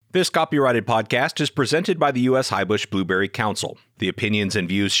This copyrighted podcast is presented by the U.S. Highbush Blueberry Council. The opinions and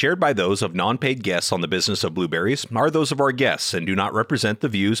views shared by those of non-paid guests on the business of blueberries are those of our guests and do not represent the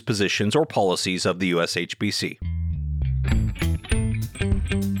views, positions, or policies of the USHBC.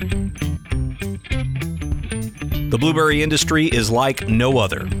 The blueberry industry is like no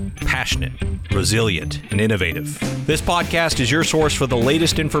other. Passionate, resilient, and innovative. This podcast is your source for the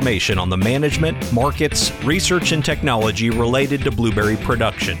latest information on the management, markets, research, and technology related to blueberry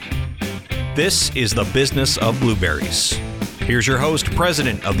production. This is the business of blueberries. Here's your host,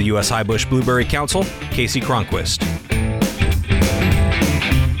 President of the U.S. Highbush Blueberry Council, Casey Cronquist.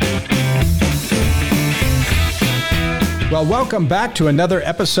 Well, welcome back to another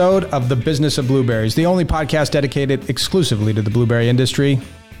episode of The Business of Blueberries, the only podcast dedicated exclusively to the blueberry industry.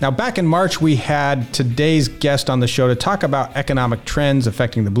 Now, back in March, we had today's guest on the show to talk about economic trends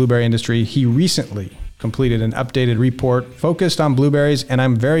affecting the blueberry industry. He recently completed an updated report focused on blueberries, and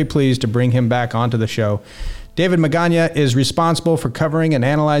I'm very pleased to bring him back onto the show. David Magana is responsible for covering and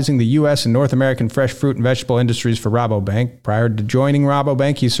analyzing the U.S. and North American fresh fruit and vegetable industries for Rabobank. Prior to joining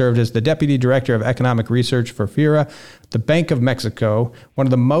Rabobank, he served as the Deputy Director of Economic Research for FIRA, the Bank of Mexico, one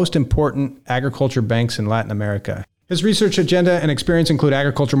of the most important agriculture banks in Latin America. His research agenda and experience include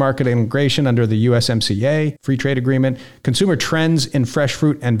agriculture market integration under the USMCA, free trade agreement, consumer trends in fresh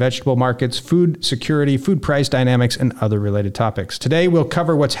fruit and vegetable markets, food security, food price dynamics, and other related topics. Today, we'll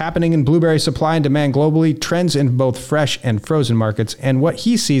cover what's happening in blueberry supply and demand globally, trends in both fresh and frozen markets, and what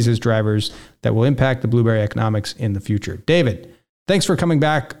he sees as drivers that will impact the blueberry economics in the future. David, thanks for coming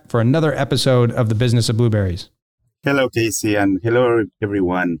back for another episode of The Business of Blueberries. Hello, Casey, and hello,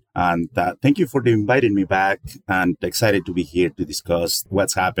 everyone. And thank you for inviting me back, and excited to be here to discuss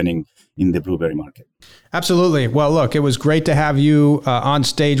what's happening in the blueberry market. Absolutely. Well, look, it was great to have you on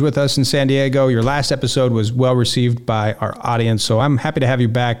stage with us in San Diego. Your last episode was well received by our audience, so I'm happy to have you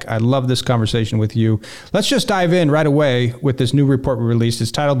back. I love this conversation with you. Let's just dive in right away with this new report we released.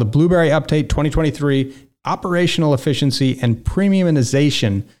 It's titled The Blueberry Update 2023, Operational Efficiency and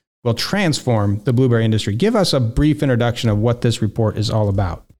Premiumization Will Transform the Blueberry Industry. Give us a brief introduction of what this report is all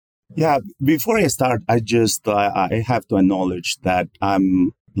about. Yeah, before I start, I have to acknowledge that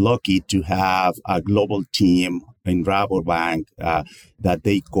I'm lucky to have a global team in Rabobank that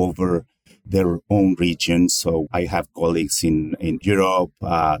they cover their own regions. So I have colleagues in Europe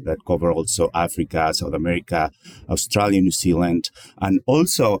that cover also Africa, South America, Australia, New Zealand. And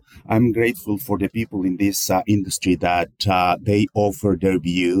also, I'm grateful for the people in this industry that they offer their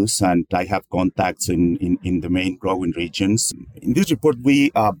views, and I have contacts in the main growing regions. In this report,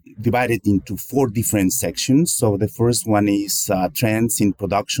 we divided into 4 different sections. So the first one is trends in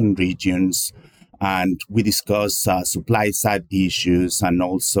production regions, and we discuss supply side issues and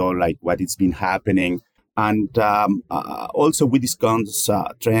also like what it's been happening. And also we discuss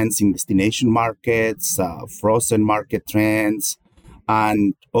trends in destination markets, frozen market trends,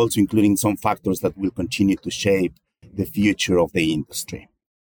 and also including some factors that will continue to shape the future of the industry.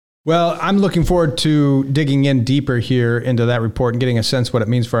 Well, I'm looking forward to digging in deeper here into that report and getting a sense what it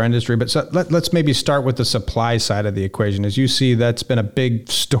means for our industry. But let's maybe start with the supply side of the equation. As you see, that's been a big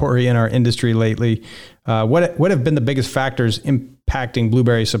story in our industry lately. What have been the biggest factors impacting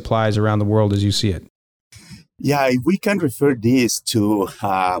blueberry supplies around the world as you see it? Yeah, if we can refer this to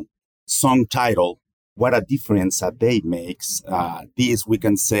song title, What a Difference a Day Makes. This we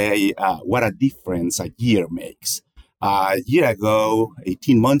can say, what a difference a year makes. A year ago,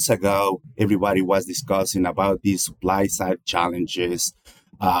 18 months ago, everybody was discussing about these supply side challenges,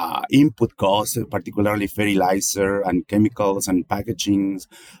 input costs, particularly fertilizer and chemicals and packaging,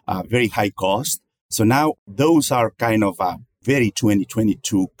 very high cost. So now those are kind of very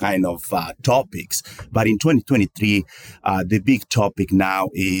 2022 kind of topics. But in 2023, the big topic now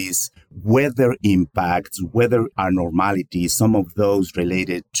is weather impacts, weather abnormalities, some of those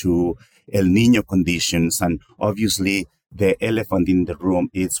related to El Niño conditions. And obviously, the elephant in the room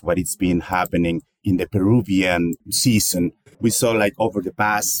is what it's been happening in the Peruvian season. We saw like over the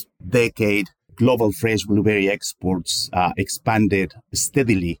past decade, global fresh blueberry exports expanded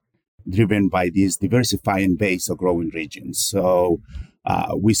steadily, driven by this diversifying base of growing regions. So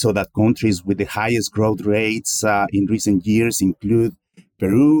we saw that countries with the highest growth rates in recent years include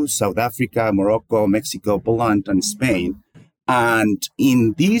Peru, South Africa, Morocco, Mexico, Poland, and Spain. And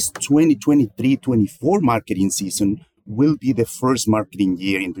in this 2023-24 marketing season will be the first marketing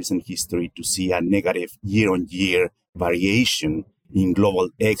year in recent history to see a negative year-on-year variation in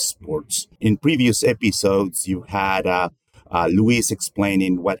global exports. In previous episodes, you had Luis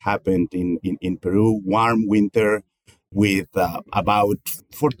explaining what happened in Peru, warm winter, with about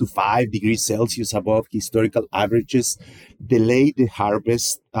 4 to 5 degrees Celsius above historical averages, delayed the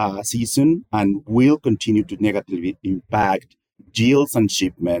harvest season and will continue to negatively impact yields and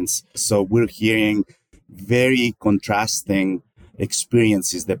shipments. So we're hearing very contrasting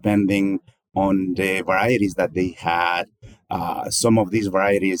experiences depending on the varieties that they had. Some of these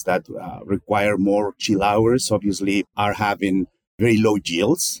varieties that require more chill hours obviously are having very low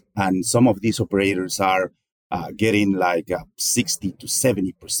yields, and some of these operators are getting like 60 to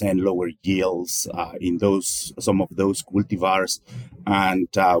 70% lower yields in some of those cultivars. And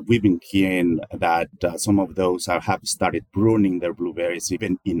we've been hearing that some of those have started pruning their blueberries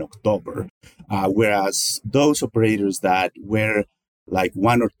even in October. Whereas those operators that were like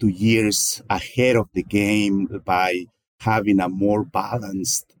 1 or 2 years ahead of the game by having a more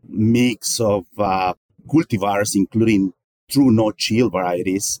balanced mix of cultivars, including true no-chill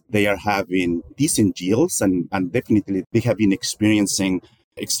varieties, they are having decent yields and definitely they have been experiencing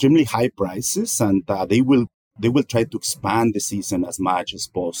extremely high prices, and they will try to expand the season as much as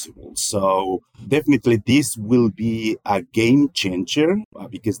possible. So definitely this will be a game changer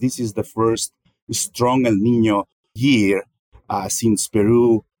because this is the first strong El Niño year since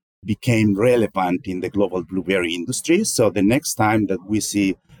Peru became relevant in the global blueberry industry. So the next time that we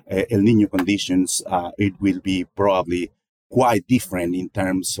see El Niño conditions, it will be probably quite different in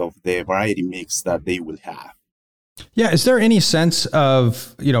terms of the variety mix that they will have. Yeah. Is there any sense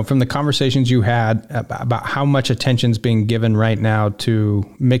of, from the conversations you had about how much attention's being given right now to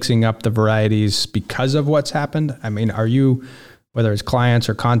mixing up the varieties because of what's happened? I mean, are you, whether it's clients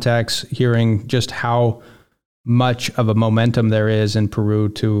or contacts, hearing just how much of a momentum there is in Peru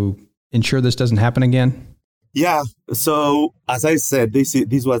to ensure this doesn't happen again? Yeah. So as I said, this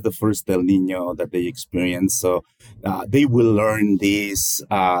was the first El Niño that they experienced. So they will learn these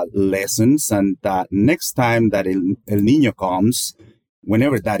lessons. And next time that El Niño comes,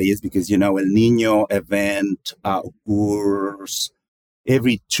 whenever that is, because, El Niño event occurs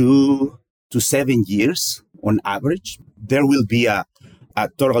every 2 to 7 years on average, there will be a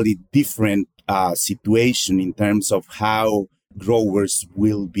totally different situation in terms of how growers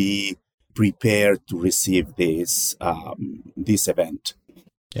will be prepared to receive this event.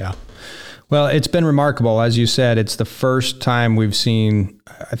 Yeah. Well, it's been remarkable. As you said, it's the first time we've seen,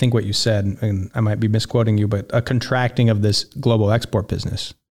 I think what you said, and I might be misquoting you, but a contracting of this global export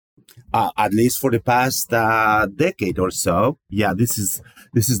business. At least for the past decade or so. Yeah, this is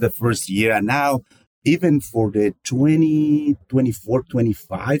the first year. And now, even for the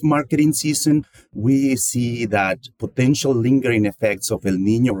 2024-25 marketing season, we see that potential lingering effects of El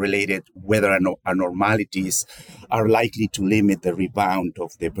Niño-related weather abnormalities are likely to limit the rebound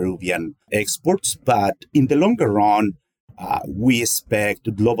of the Peruvian exports. But in the longer run, we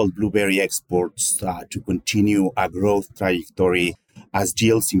expect global blueberry exports to continue a growth trajectory as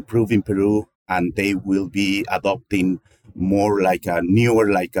yields improve in Peru, and they will be adopting more like a newer,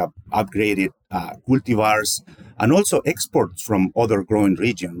 upgraded cultivars, and also exports from other growing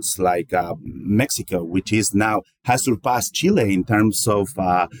regions like Mexico, which has surpassed Chile in terms of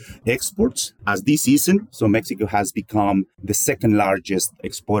exports as this season. So Mexico has become the second largest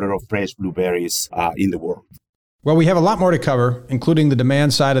exporter of fresh blueberries in the world. Well, we have a lot more to cover, including the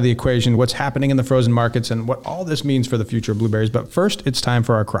demand side of the equation, what's happening in the frozen markets, and what all this means for the future of blueberries. But first, it's time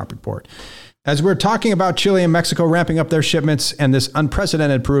for our crop report. As we're talking about Chile and Mexico ramping up their shipments and this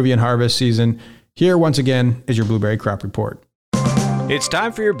unprecedented Peruvian harvest season, here once again is your blueberry crop report. It's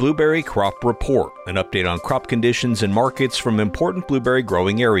time for your Blueberry Crop Report, an update on crop conditions and markets from important blueberry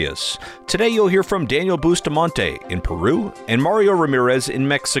growing areas. Today you'll hear from Daniel Bustamante in Peru and Mario Ramirez in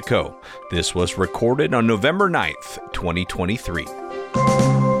Mexico. This was recorded on November 9th, 2023.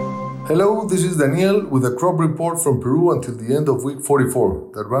 Hello, this is Daniel with a crop report from Peru until the end of week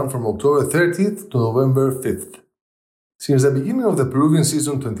 44 that ran from October 30th to November 5th. Since the beginning of the Peruvian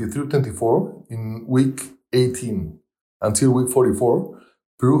season 23-24 in week 18 until week 44,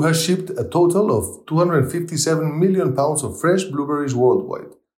 Peru has shipped a total of 257 million pounds of fresh blueberries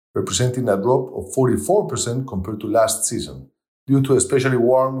worldwide, representing a drop of 44% compared to last season, due to especially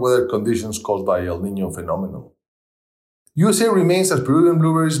warm weather conditions caused by El Niño phenomenon. USA remains as Peruvian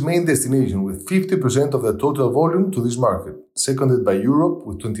blueberries' main destination with 50% of the total volume to this market, seconded by Europe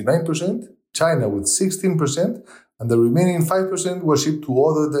with 29%, China with 16%, and the remaining 5% were shipped to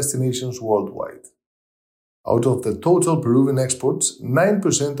other destinations worldwide. Out of the total Peruvian exports,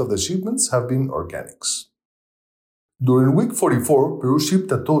 9% of the shipments have been organics. During week 44, Peru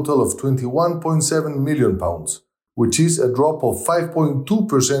shipped a total of 21.7 million pounds, which is a drop of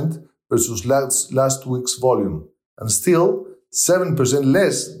 5.2% versus last week's volume, and still 7%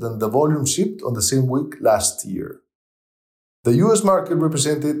 less than the volume shipped on the same week last year. The US market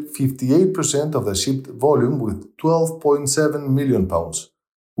represented 58% of the shipped volume with 12.7 million pounds,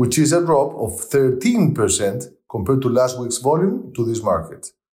 which is a drop of 13% compared to last week's volume to this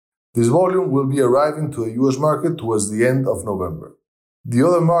market. This volume will be arriving to the US market towards the end of November. The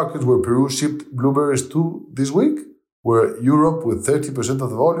other markets where Peru shipped blueberries to this week were Europe with 30%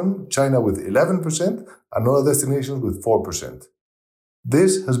 of the volume, China with 11%, and other destinations with 4%.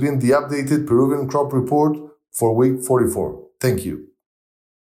 This has been the updated Peruvian crop report for week 44. Thank you.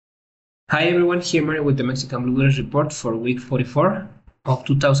 Hi everyone, here Mario with the Mexican Blueberries Report for week 44 of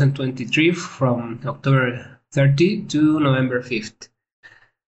 2023 from October 30 to November 5th.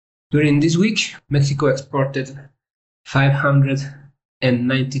 During this week, Mexico exported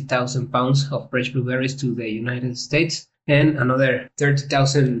 590,000 pounds of fresh blueberries to the United States and another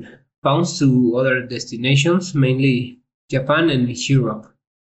 30,000 pounds to other destinations, mainly Japan and Europe.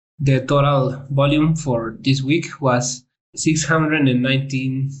 The total volume for this week was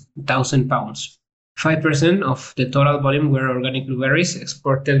 619,000 pounds. 5% of the total volume were organic blueberries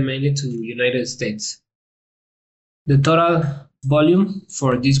exported mainly to the United States. The total volume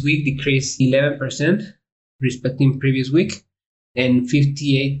for this week decreased 11% respecting previous week and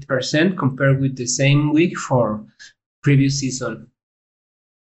 58% compared with the same week for previous season.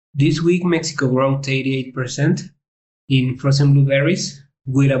 This week, Mexico grew 88% in frozen blueberries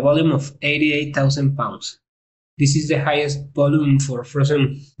with a volume of 88,000 pounds. This is the highest volume for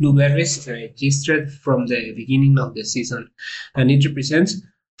frozen blueberries registered from the beginning of the season, and it represents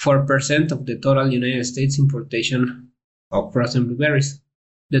 4% of the total United States importation of frozen blueberries.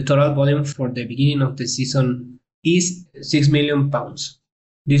 The total volume for the beginning of the season is 6 million pounds.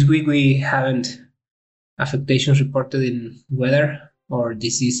 This week we haven't affectations reported in weather or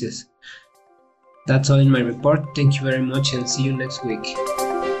diseases. That's all in my report. Thank you very much and see you next week.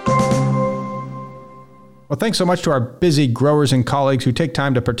 Well, thanks so much to our busy growers and colleagues who take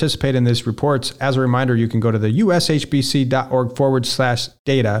time to participate in these reports. As a reminder, you can go to the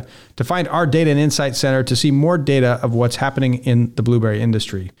ushbc.org/data to find our Data and Insight Center to see more data of what's happening in the blueberry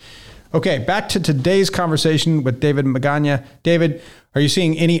industry. Okay, back to today's conversation with David Magaña. David, are you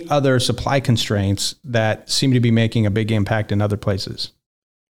seeing any other supply constraints that seem to be making a big impact in other places?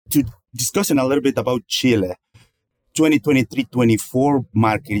 To discussing a little bit about Chile, 2023-24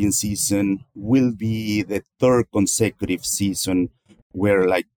 marketing season will be the third consecutive season where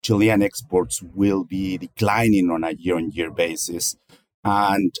Chilean exports will be declining on a year-on-year basis.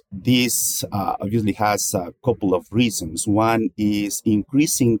 And this obviously has a couple of reasons. One is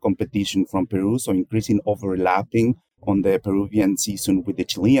increasing competition from Peru, so increasing overlapping on the Peruvian season with the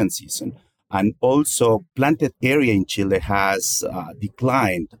Chilean season. And also planted area in Chile has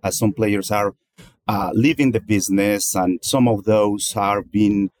declined as some players are leaving the business, and some of those are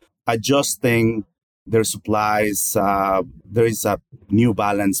been adjusting their supplies. There is a new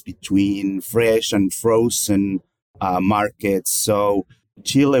balance between fresh and frozen markets. So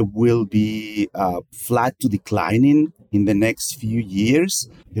Chile will be flat to declining in the next few years.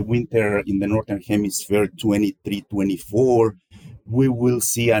 The winter in the Northern Hemisphere 23-24, we will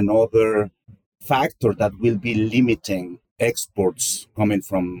see another factor that will be limiting exports coming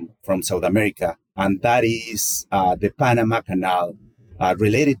from South America, and that is the Panama Canal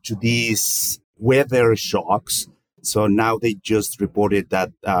related to these weather shocks. So now they just reported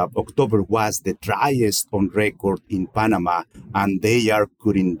that October was the driest on record in Panama, and they are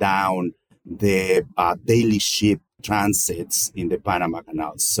cutting down the daily ship transits in the Panama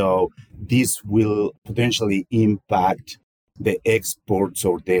Canal. So this will potentially impact the exports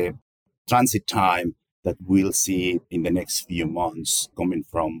or the transit time that we'll see in the next few months coming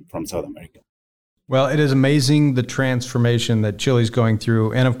from South America. Well, it is amazing the transformation that Chile's going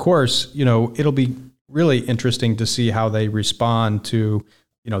through. And of course, it'll be really interesting to see how they respond to,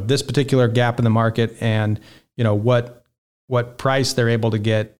 this particular gap in the market and, what price they're able to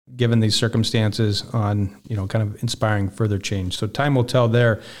get given these circumstances on, kind of inspiring further change. So time will tell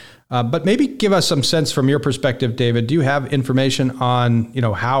there. But maybe give us some sense from your perspective, David. Do you have information on,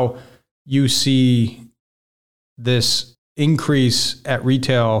 how you see this increase at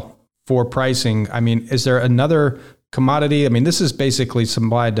retail for pricing? I mean, is there another commodity? I mean, this is basically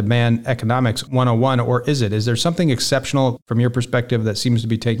supply-demand economics 101, or is it? Is there something exceptional from your perspective that seems to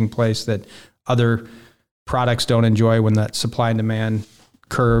be taking place that other products don't enjoy when that supply and demand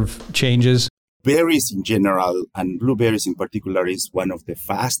curve changes? Berries in general, and blueberries in particular, is one of the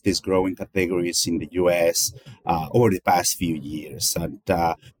fastest growing categories in the U.S. Over the past few years. And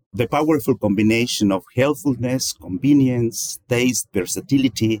the powerful combination of healthfulness, convenience, taste,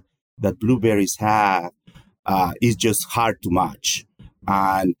 versatility that blueberries have is just hard to match.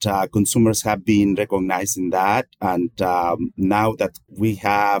 And consumers have been recognizing that. And now that we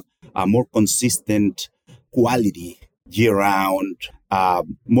have a more consistent quality year-round,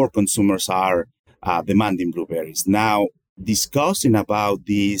 more consumers are demanding blueberries. Now, discussing about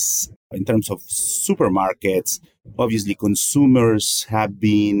this in terms of supermarkets, obviously consumers have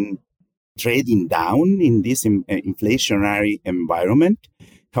been trading down in this inflationary environment.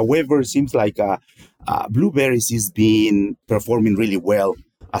 However, it seems like blueberries is being performing really well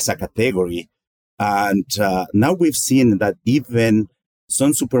as a category. And now we've seen that even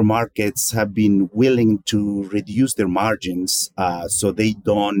some supermarkets have been willing to reduce their margins so they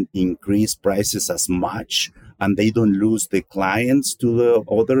don't increase prices as much and they don't lose the clients to the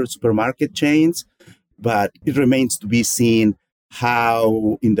other supermarket chains. But it remains to be seen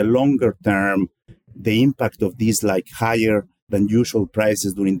how in the longer term, the impact of these like higher than usual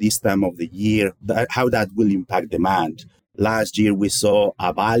prices during this time of the year, how that will impact demand. Last year, we saw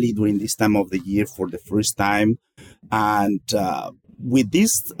a valley during this time of the year for the first time. And with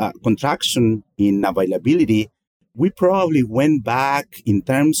this contraction in availability, we probably went back in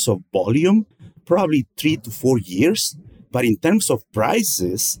terms of volume, probably 3 to 4 years. But in terms of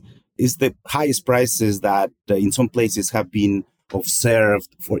prices, it's the highest prices that in some places have been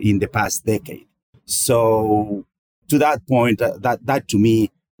observed for in the past decade. So to that point, that to me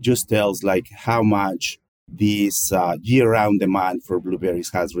just tells like how much this year-round demand for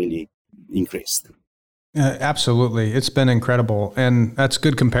blueberries has really increased. Absolutely. It's been incredible. And that's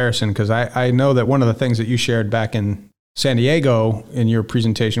good comparison because I know that one of the things that you shared back in San Diego in your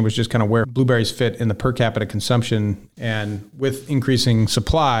presentation was just kind of where blueberries fit in the per capita consumption. And with increasing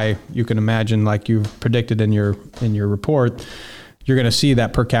supply, you can imagine, like you've predicted in your report, you're going to see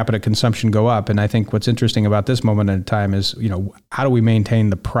that per capita consumption go up. And I think what's interesting about this moment in time is, how do we maintain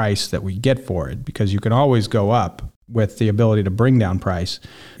the price that we get for it? Because you can always go up with the ability to bring down price.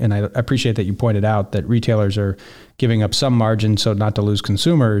 And I appreciate that you pointed out that retailers are giving up some margin so not to lose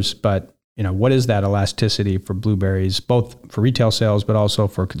consumers. But, what is that elasticity for blueberries, both for retail sales, but also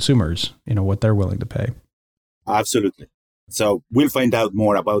for consumers, what they're willing to pay? Absolutely. So we'll find out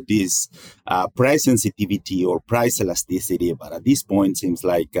more about this price sensitivity or price elasticity. But at this point, it seems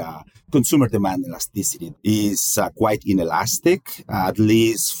like consumer demand elasticity is quite inelastic, at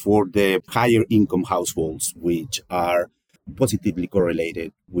least for the higher income households, which are positively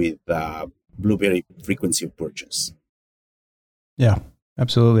correlated with blueberry frequency of purchase. Yeah,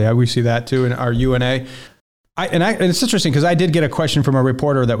 absolutely. We see that too in our UNA. And it's interesting because I did get a question from a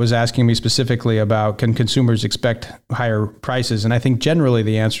reporter that was asking me specifically about, can consumers expect higher prices? And I think generally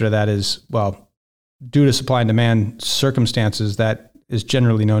the answer to that is, well, due to supply and demand circumstances, that is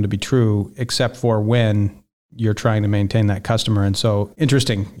generally known to be true, except for when you're trying to maintain that customer. And so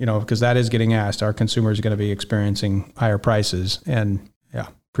interesting, because that is getting asked, are consumers going to be experiencing higher prices? And yeah,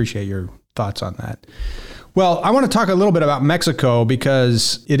 appreciate your thoughts on that. Well, I want to talk a little bit about Mexico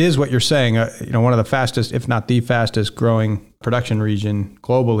because it is what you're saying, one of the fastest, if not the fastest growing production region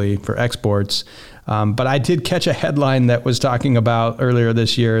globally for exports. But I did catch a headline that was talking about earlier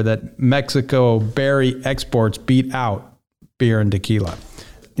this year that Mexico berry exports beat out beer and tequila.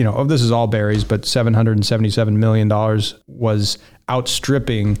 This is all berries, but $777 million was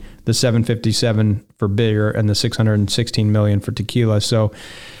outstripping the $757 for beer and the $616 million for tequila. So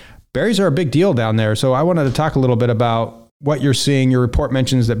berries are a big deal down there. So I wanted to talk a little bit about what you're seeing. Your report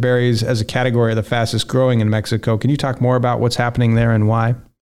mentions that berries as a category are the fastest growing in Mexico. Can you talk more about what's happening there and why?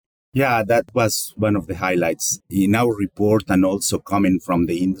 Yeah, that was one of the highlights in our report and also coming from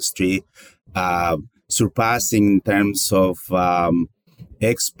the industry, surpassing in terms of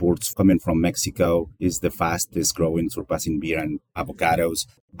exports coming from Mexico is the fastest growing, surpassing beer and avocados.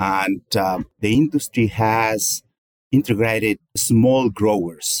 And the industry has integrated small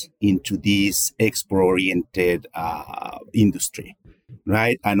growers into this export-oriented industry,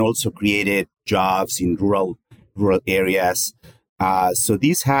 right? And also created jobs in rural areas. So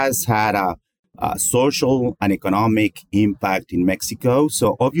this has had a social and economic impact in Mexico.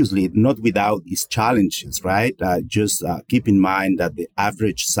 So obviously not without its challenges, right? Just keep in mind that the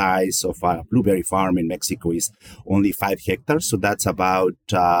average size of a blueberry farm in Mexico is only 5 hectares. So that's about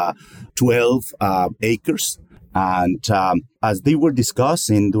 12 acres. And as they were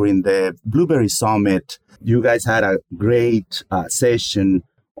discussing during the Blueberry Summit, you guys had a great session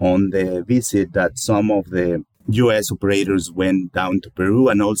on the visit that some of the U.S. operators went down to Peru.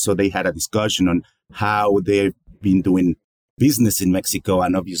 And also they had a discussion on how they've been doing business in Mexico.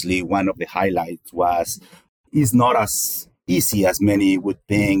 And obviously one of the highlights was it's not as easy as many would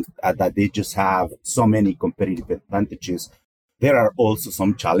think, that they just have so many competitive advantages. There are also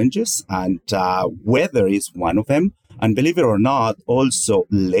some challenges, and weather is one of them. And believe it or not, also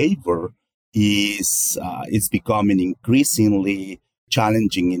labor is becoming increasingly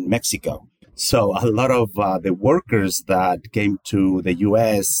challenging in Mexico. So a lot of the workers that came to the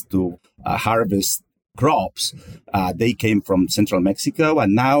U.S. to harvest crops, they came from central Mexico.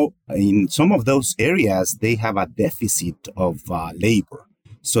 And now in some of those areas, they have a deficit of labor.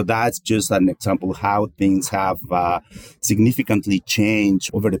 So that's just an example how things have significantly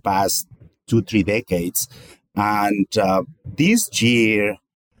changed over the past 2-3 decades. And this year,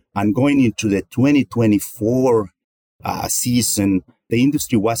 and going into the 2024 season, the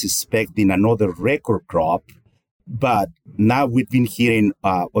industry was expecting another record crop. But now we've been hearing,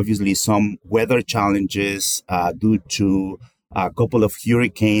 obviously, some weather challenges due to a couple of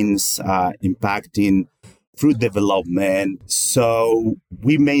hurricanes impacting fruit development. So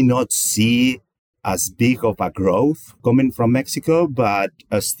we may not see as big of a growth coming from Mexico, but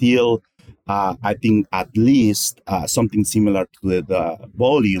still, I think at least something similar to the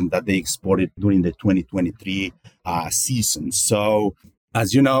volume that they exported during the 2023 season. So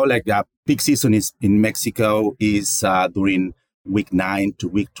as you know, like the peak season is in Mexico is during week 9 to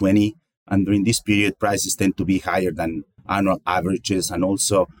week 20. And during this period, prices tend to be higher than annual averages, and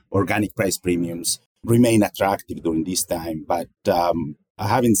also organic price premiums remain attractive during this time. But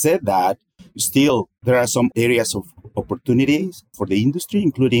having said that, still there are some areas of opportunities for the industry,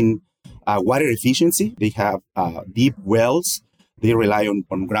 including water efficiency. They have deep wells. They rely on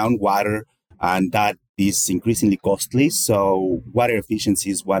groundwater, and that is increasingly costly. So water efficiency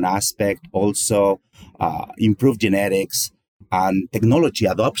is one aspect. Also, improved genetics and technology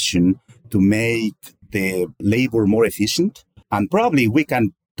adoption to make the labor more efficient. And probably we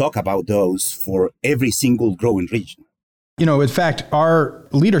can talk about those for every single growing region. You know, in fact, our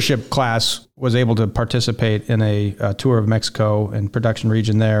leadership class was able to participate in a tour of Mexico and production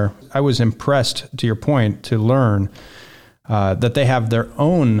region there. I was impressed, to your point, to learn that they have their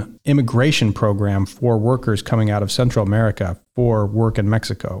own immigration program for workers coming out of Central America for work in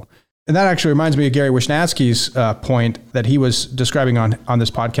Mexico. And that actually reminds me of Gary Wisniewski's point that he was describing on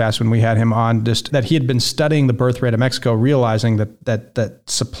this podcast when we had him on, just that he had been studying the birth rate of Mexico, realizing that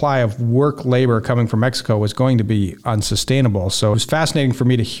supply of work labor coming from Mexico was going to be unsustainable. So it was fascinating for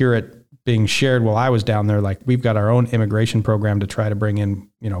me to hear it being shared while I was down there. Like, we've got our own immigration program to try to bring in,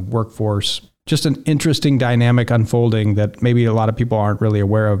 workforce. Just an interesting dynamic unfolding that maybe a lot of people aren't really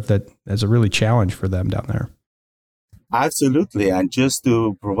aware of, that is a really challenge for them down there. Absolutely. And just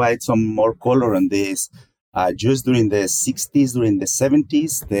to provide some more color on this, just during the 60s, during the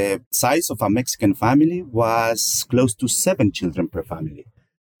 70s, the size of a Mexican family was close to 7 children per family.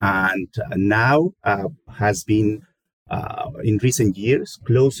 And now has been, in recent years,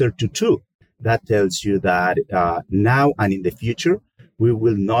 closer to 2. That tells you that now and in the future, we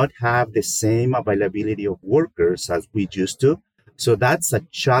will not have the same availability of workers as we used to. So that's a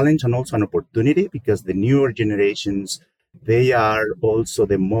challenge and also an opportunity, because the newer generations, they are also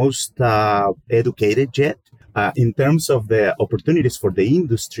the most educated yet. In terms of the opportunities for the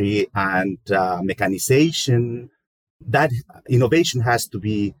industry and mechanization, that innovation has to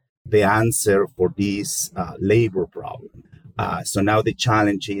be the answer for this labor problem. So now the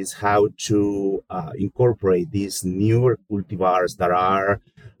challenge is how to incorporate these newer cultivars that are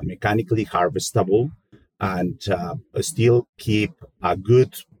mechanically harvestable and still keep a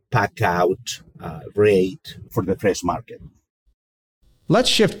good pack out rate for the fresh market. Let's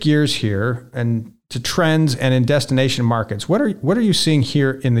shift gears here and to trends and in destination markets. What are you seeing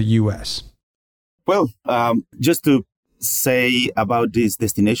here in the U.S.? Well, just to say about these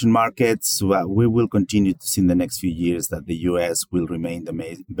destination markets, we will continue to see in the next few years that the U.S. will remain the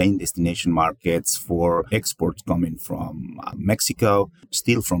main destination markets for exports coming from Mexico,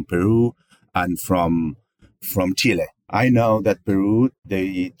 still from Peru, and from Chile. I know that Peru,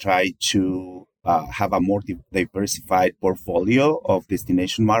 they try to have a more diversified portfolio of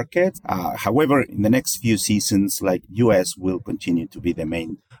destination markets. However, in the next few seasons, like U.S. will continue to be the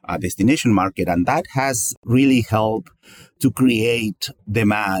main destination market. And that has really helped to create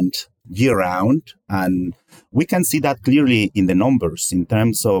demand year-round. And we can see that clearly in the numbers in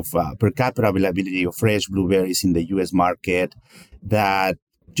terms of per capita availability of fresh blueberries in the U.S. market, that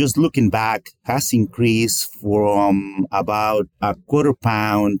just looking back has increased from about a quarter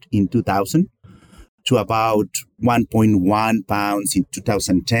pound in 2000 to about 1.1 pounds in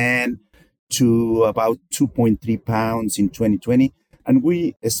 2010 to about 2.3 pounds in 2020. And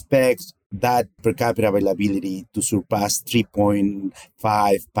we expect that per capita availability to surpass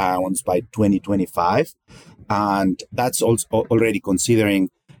 3.5 pounds by 2025. And that's also already considering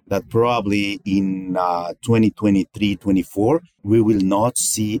that probably in 2023-24, we will not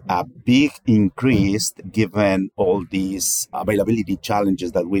see a big increase given all these availability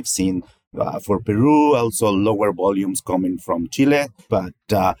challenges that we've seen for Peru, also lower volumes coming from Chile. But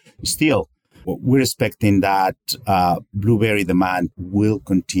still, we're expecting that blueberry demand will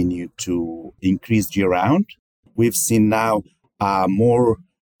continue to increase year-round. We've seen now more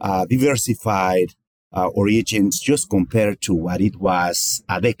diversified origins just compared to what it was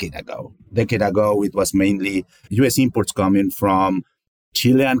a decade ago. It was mainly U.S. imports coming from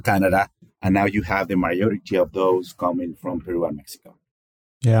Chile and Canada, and now you have the majority of those coming from Peru and Mexico.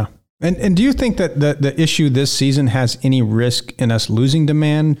 Yeah. And do you think that the issue this season has any risk in us losing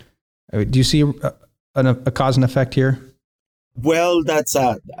demand? Do you see a cause and effect here? Well,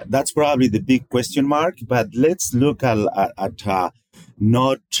 that's probably the big question mark, but let's look at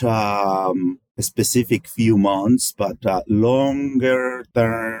not a specific few months, but longer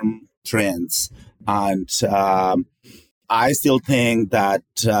term trends. And I still think that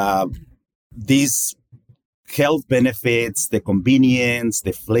these health benefits, the convenience,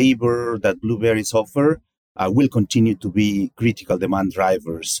 the flavor that blueberries offer will continue to be critical demand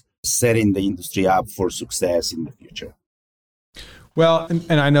drivers, setting the industry up for success in the future. Well,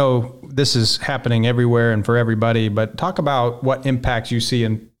 and I know this is happening everywhere and for everybody, but talk about what impacts you see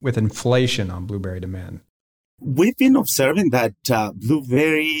with inflation on blueberry demand. We've been observing that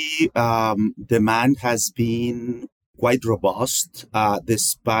blueberry demand has been quite robust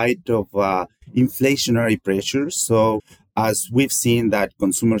despite of inflationary pressures. So as we've seen that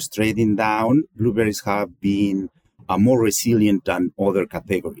consumers trading down, blueberries have been more resilient than other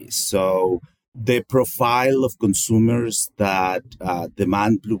categories. So the profile of consumers that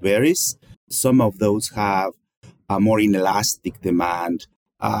demand blueberries, some of those have a more inelastic demand.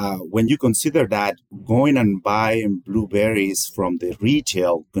 When you consider that going and buying blueberries from the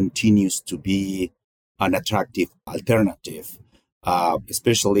retail continues to be an attractive alternative,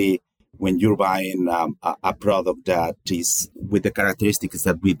 especially when you're buying a product that is with the characteristics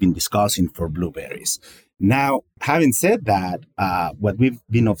that we've been discussing for blueberries. Now, having said that, what we've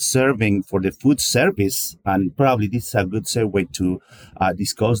been observing for the food service, and probably this is a good segue to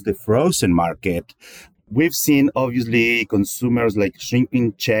discuss the frozen market, we've seen obviously consumers like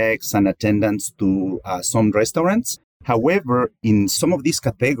shrinking checks and attendance to some restaurants. However, in some of these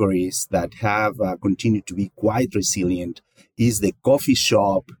categories that have continued to be quite resilient is the coffee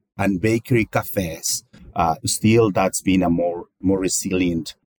shop and bakery cafes. Still, that's been a more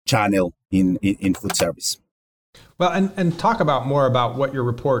resilient channel in food service. Well, and talk about more about what your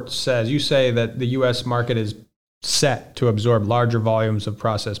report says. You say that the U.S. market is set to absorb larger volumes of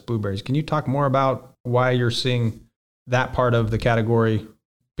processed blueberries. Can you talk more about why you're seeing that part of the category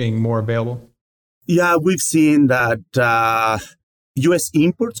being more available? Yeah, we've seen that U.S.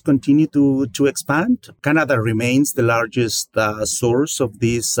 imports continue to expand. Canada remains the largest source of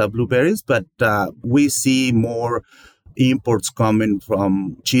these blueberries, but we see more imports coming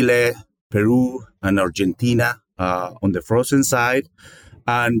from Chile, Peru, and Argentina on the frozen side.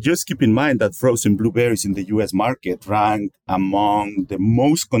 And just keep in mind that frozen blueberries in the U.S. market rank among the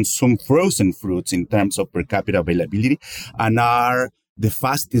most consumed frozen fruits in terms of per capita availability and are the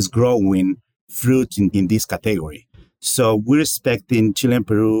fastest growing fruit in this category. So we're expecting Chile and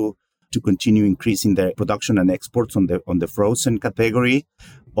Peru to continue increasing their production and exports on the frozen category,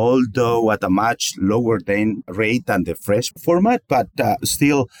 although at a much lower rate than the fresh format. But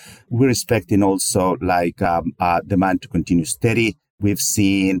still, we're expecting also demand to continue steady. We've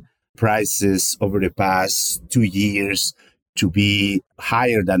seen prices over the past 2 years to be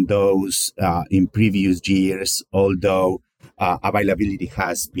higher than those in previous years, although availability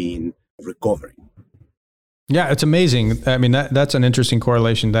has been recovering. Yeah, it's amazing. I mean, that's an interesting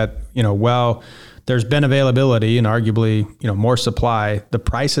correlation that, while there's been availability and arguably, more supply, the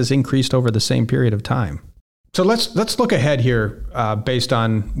price has increased over the same period of time. So let's look ahead here based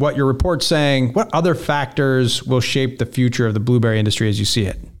on what your report's saying. What other factors will shape the future of the blueberry industry as you see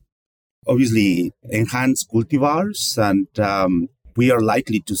it? Obviously, enhanced cultivars, and we are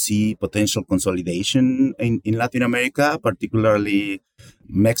likely to see potential consolidation in Latin America, particularly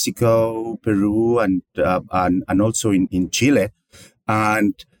Mexico, Peru, and also in Chile.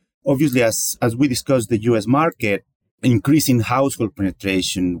 And obviously, as we discussed the U.S. market, increasing household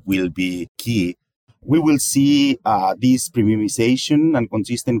penetration will be key. We will see this premiumization and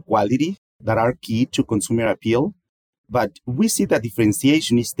consistent quality that are key to consumer appeal. But we see that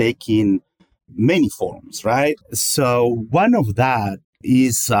differentiation is taking many forms, right? So one of that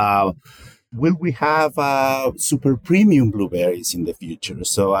is, will we have super premium blueberries in the future?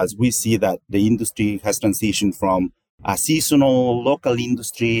 So as we see that the industry has transitioned from a seasonal local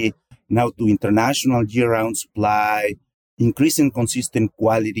industry now to international year-round supply, increasing consistent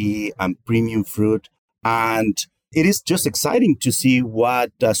quality and premium fruit. And it is just exciting to see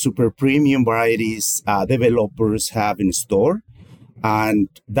what super premium varieties developers have in store. And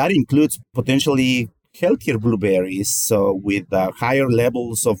that includes potentially healthier blueberries, so with higher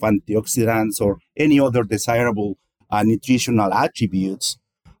levels of antioxidants or any other desirable nutritional attributes.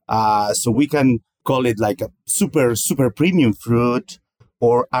 So we can call it like a super premium fruit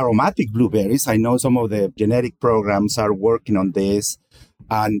or aromatic blueberries. I know some of the genetic programs are working on this.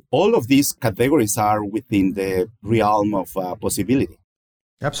 And all of these categories are within the realm of possibility.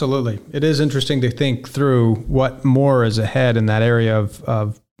 Absolutely. It is interesting to think through what more is ahead in that area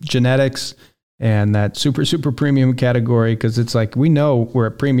of genetics and that super premium category, because it's like we know we're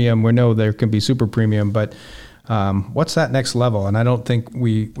at premium, we know there can be super premium, but what's that next level? And I don't think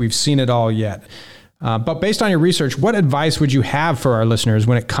we've seen it all yet. But based on your research, what advice would you have for our listeners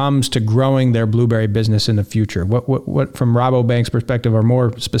when it comes to growing their blueberry business in the future? What from Rabobank's perspective, or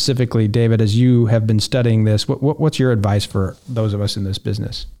more specifically, David, as you have been studying this, what's your advice for those of us in this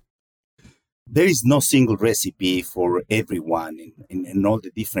business? There is no single recipe for everyone in all the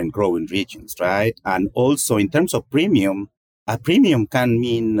different growing regions, right? And also in terms of premium, a premium can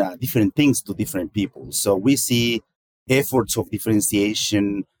mean different things to different people. So we see efforts of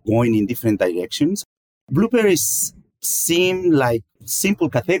differentiation going in different directions. Blueberries seem like simple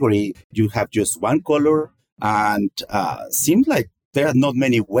category. You have just one color, and seems like there are not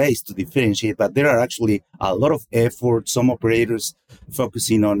many ways to differentiate, but there are actually a lot of effort. Some operators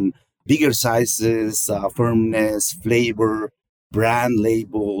focusing on bigger sizes, firmness, flavor, brand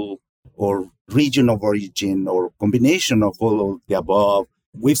label, or region of origin, or combination of all of the above.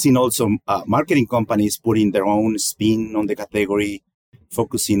 We've seen also marketing companies putting their own spin on the category,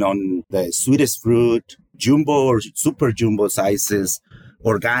 focusing on the sweetest fruit, jumbo or super jumbo sizes,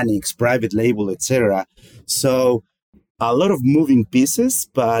 organics, private label, etc. So a lot of moving pieces,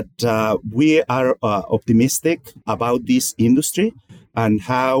 but we are optimistic about this industry and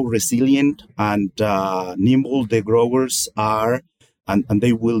how resilient and nimble the growers are, and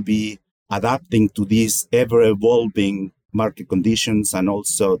they will be adapting to these ever-evolving market conditions and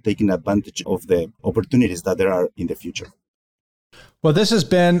also taking advantage of the opportunities that there are in the future. Well, this has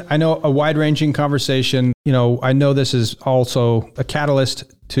been, I know, a wide-ranging conversation. I know this is also a catalyst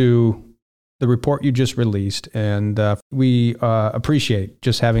to the report you just released, and we appreciate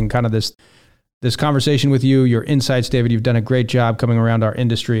just having kind of this conversation with you, your insights, David. You've done a great job coming around our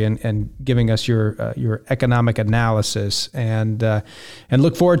industry and giving us your economic analysis, and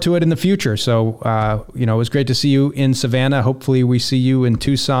look forward to it in the future. So, it was great to see you in Savannah. Hopefully we see you in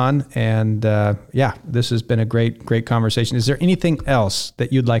Tucson. And this has been a great conversation. Is there anything else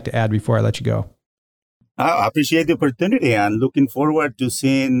that you'd like to add before I let you go? I appreciate the opportunity and looking forward to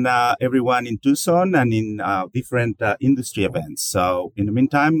seeing everyone in Tucson and in different industry events. So in the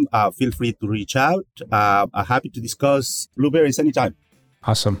meantime, feel free to reach out. I'm happy to discuss blueberries anytime.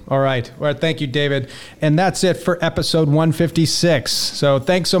 Awesome. All right. Well, thank you, David. And that's it for episode 156. So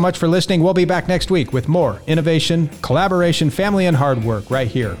thanks so much for listening. We'll be back next week with more innovation, collaboration, family, and hard work right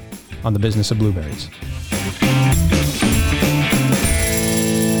here on the Business of Blueberries.